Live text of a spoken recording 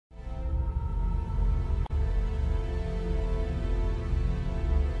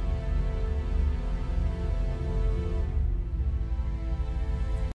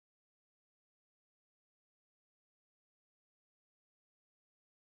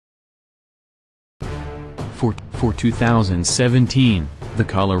For 2017, the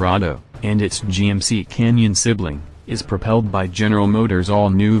Colorado, and its GMC Canyon sibling, is propelled by General Motors'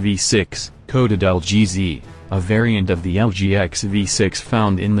 all-new V6, coded LGZ, a variant of the LGX V-6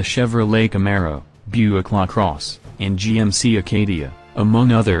 found in the Chevrolet Camaro, Buick LaCrosse, and GMC Acadia,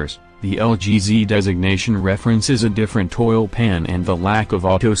 among others. The LGZ designation references a different oil pan and the lack of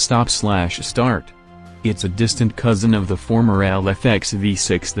auto stop/start. It's a distant cousin of the former LFX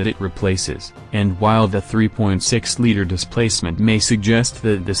V-6 that it replaces, and while the 3.6-liter displacement may suggest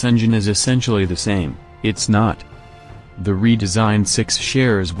that this engine is essentially the same, it's not. The redesigned 6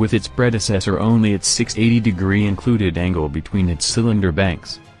 shares with its predecessor only its 680-degree included angle between its cylinder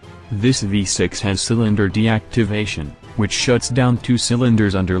banks. This V6 has cylinder deactivation, which shuts down 2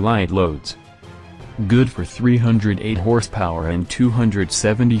 cylinders under light loads. Good for 308 horsepower and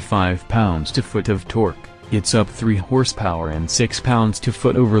 275 pounds-to-foot of torque, it's up 3 horsepower and 6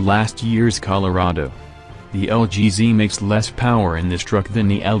 pounds-to-foot over last year's Colorado. The LGZ makes less power in this truck than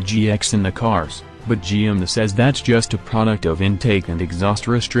the LGX in the cars, but GM says that's just a product of intake and exhaust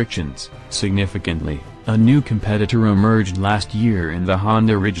restrictions. Significantly, a new competitor emerged last year in the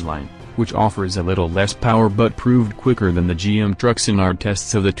Honda Ridgeline, which offers a little less power but proved quicker than the GM trucks in our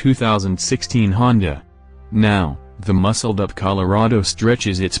tests of the 2016 Honda. Now, the muscled-up Colorado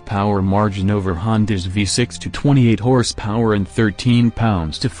stretches its power margin over Honda's V6 to 28 horsepower and 13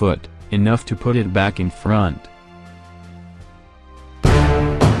 pounds-to-foot, enough to put it back in front.